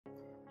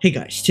Hey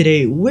guys,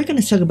 today we're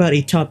gonna talk about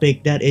a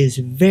topic that is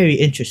very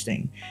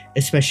interesting,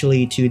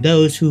 especially to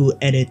those who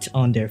edit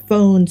on their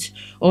phones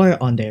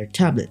or on their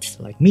tablets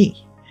like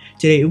me.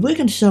 Today we're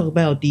gonna talk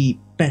about the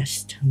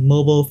best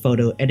mobile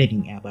photo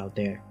editing app out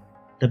there.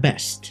 The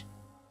best.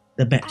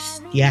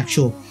 The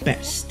actual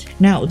best.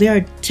 Now, there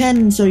are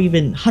tens or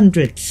even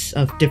hundreds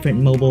of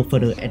different mobile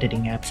photo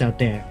editing apps out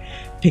there.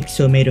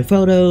 Pixelmator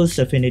Photos,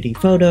 Affinity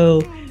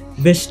Photo,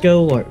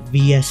 VSCO or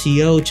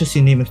VSCO, just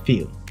to name a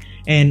few.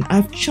 And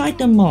I've tried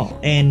them all,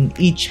 and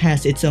each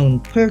has its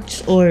own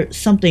perks or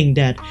something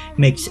that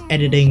makes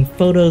editing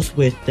photos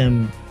with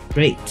them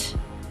great.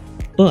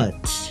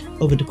 But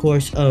over the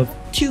course of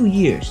 2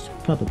 years,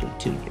 probably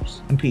 2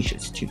 years, I'm pretty sure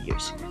it's 2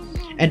 years,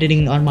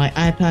 editing on my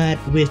iPad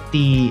with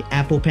the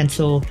Apple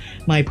Pencil,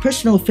 my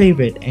personal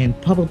favorite and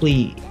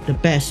probably the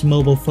best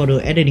mobile photo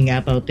editing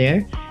app out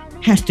there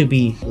has to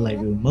be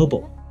Lightroom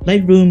Mobile.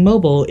 Lightroom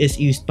Mobile is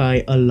used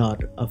by a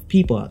lot of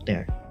people out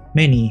there.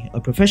 Many are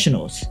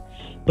professionals.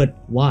 But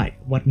why?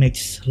 What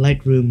makes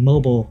Lightroom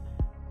Mobile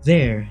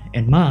their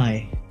and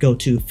my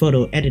go-to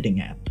photo editing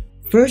app?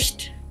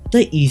 First,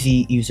 the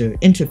easy user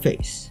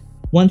interface.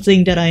 One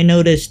thing that I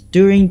noticed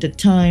during the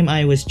time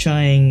I was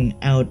trying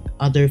out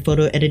other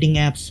photo editing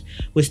apps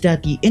was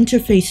that the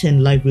interface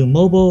in Lightroom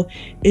Mobile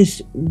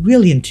is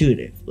really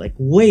intuitive, like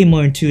way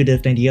more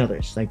intuitive than the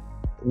others, like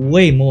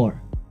way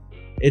more.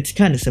 It's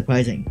kind of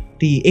surprising.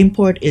 The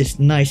import is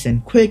nice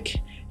and quick.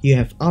 You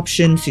have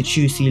options to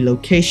choose the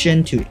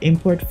location to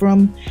import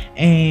from,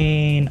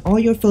 and all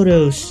your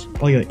photos,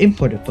 or your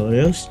imported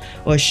photos,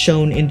 are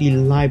shown in the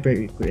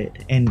library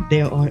grid, and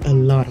there are a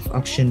lot of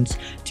options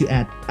to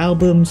add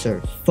albums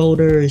or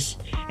folders,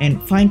 and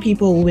find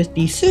people with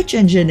the search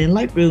engine in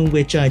Lightroom,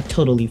 which I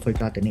totally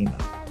forgot the name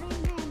of.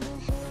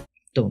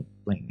 Don't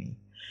blame me.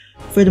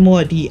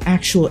 Furthermore, the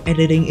actual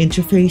editing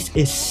interface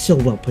is so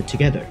well put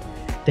together.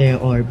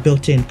 There are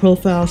built-in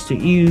profiles to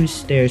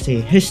use, there's a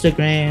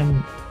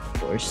histogram,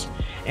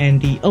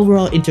 and the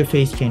overall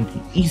interface can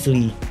be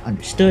easily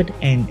understood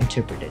and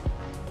interpreted,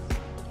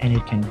 and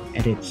it can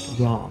edit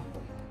raw.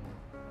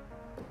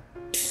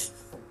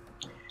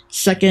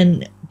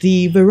 Second,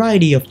 the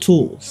variety of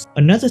tools.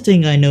 Another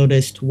thing I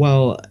noticed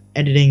while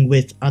editing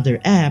with other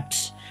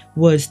apps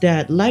was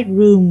that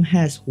Lightroom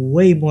has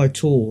way more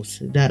tools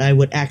that I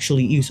would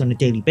actually use on a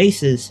daily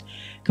basis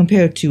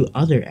compared to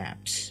other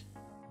apps.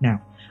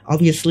 Now,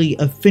 obviously,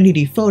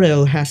 Affinity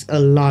Photo has a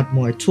lot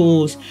more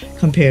tools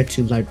compared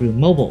to Lightroom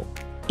Mobile,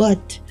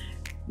 but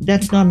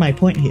that's not my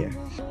point here.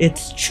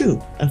 It's true,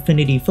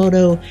 Affinity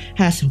Photo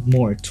has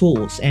more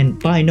tools,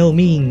 and by no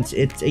means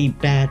it's a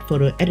bad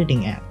photo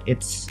editing app,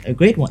 it's a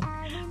great one.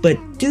 But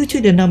due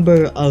to the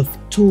number of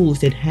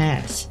tools it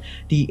has,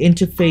 the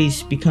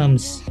interface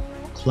becomes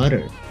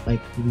cluttered,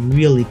 like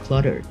really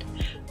cluttered.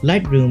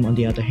 Lightroom, on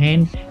the other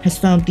hand, has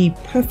found the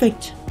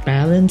perfect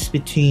balance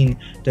between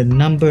the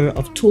number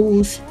of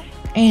tools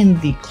and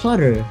the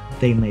clutter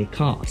they may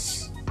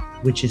cause,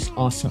 which is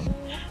awesome.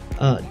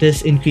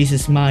 This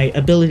increases my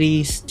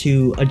abilities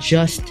to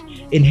adjust,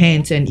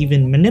 enhance, and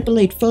even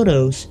manipulate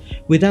photos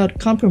without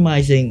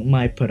compromising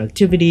my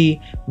productivity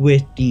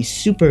with the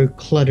super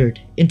cluttered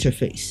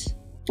interface.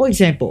 For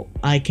example,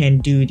 I can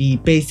do the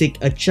basic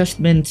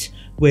adjustments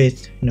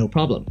with no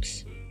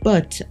problems,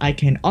 but I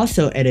can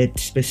also edit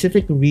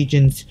specific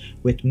regions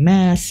with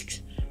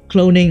masks,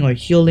 cloning or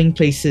healing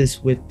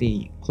places with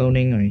the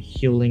cloning or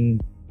healing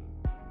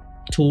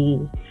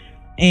tool,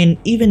 and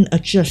even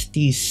adjust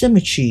the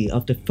symmetry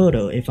of the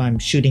photo if I'm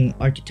shooting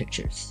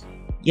architectures.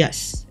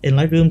 Yes, in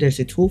Lightroom there's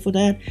a tool for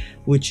that,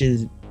 which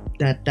is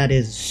that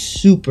is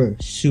super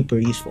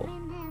useful.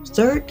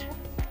 Third,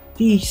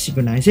 the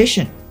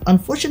synchronization.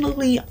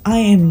 Unfortunately, I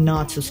am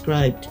not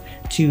subscribed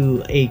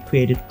to a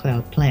Creative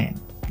Cloud plan,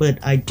 but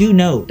I do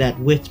know that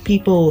with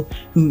people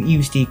who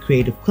use the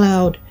Creative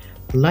Cloud,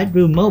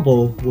 Lightroom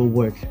Mobile will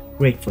work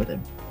great for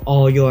them.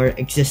 All your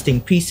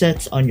existing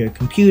presets on your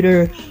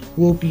computer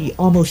will be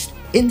almost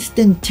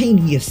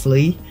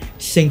instantaneously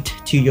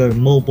synced to your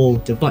mobile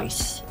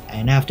device.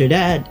 And after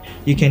that,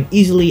 you can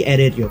easily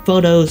edit your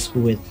photos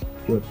with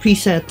your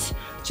presets,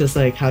 just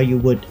like how you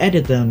would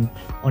edit them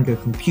on your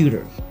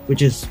computer,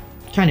 which is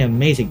kind of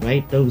amazing,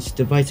 right? Those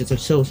devices are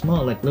so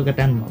small, like look at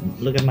them,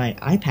 look at my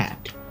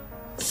iPad.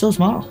 It's so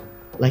small.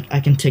 Like I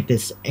can take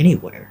this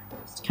anywhere.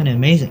 It's kind of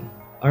amazing.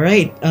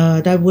 Alright,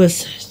 that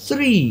was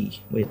 3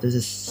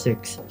 reasons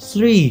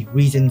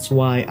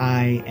why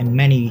I and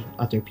many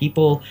other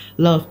people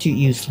love to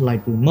use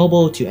Lightroom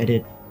Mobile to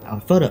edit our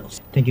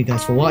photos. Thank you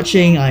guys for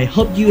watching. I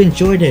hope you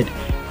enjoyed it.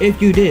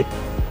 If you did,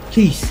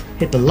 please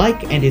hit the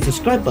like and the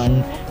subscribe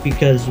button,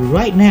 because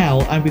right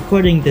now I'm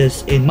recording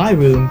this in my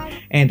room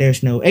and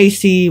there's no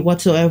AC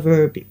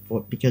whatsoever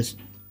because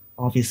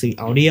obviously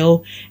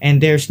audio,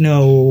 and there's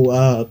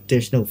no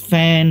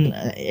fan.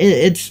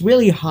 It's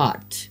really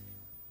hot.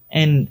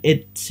 And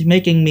it's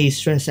making me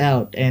stress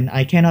out and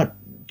I cannot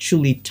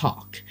truly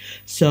talk.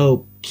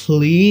 So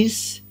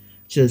please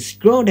just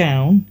scroll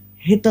down,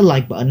 hit the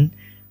like button,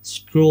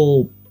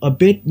 scroll a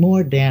bit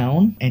more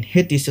down and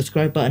hit the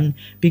subscribe button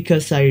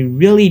because I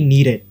really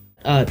need it.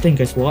 Thank you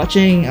guys for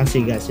watching. I'll see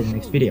you guys in the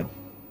next video.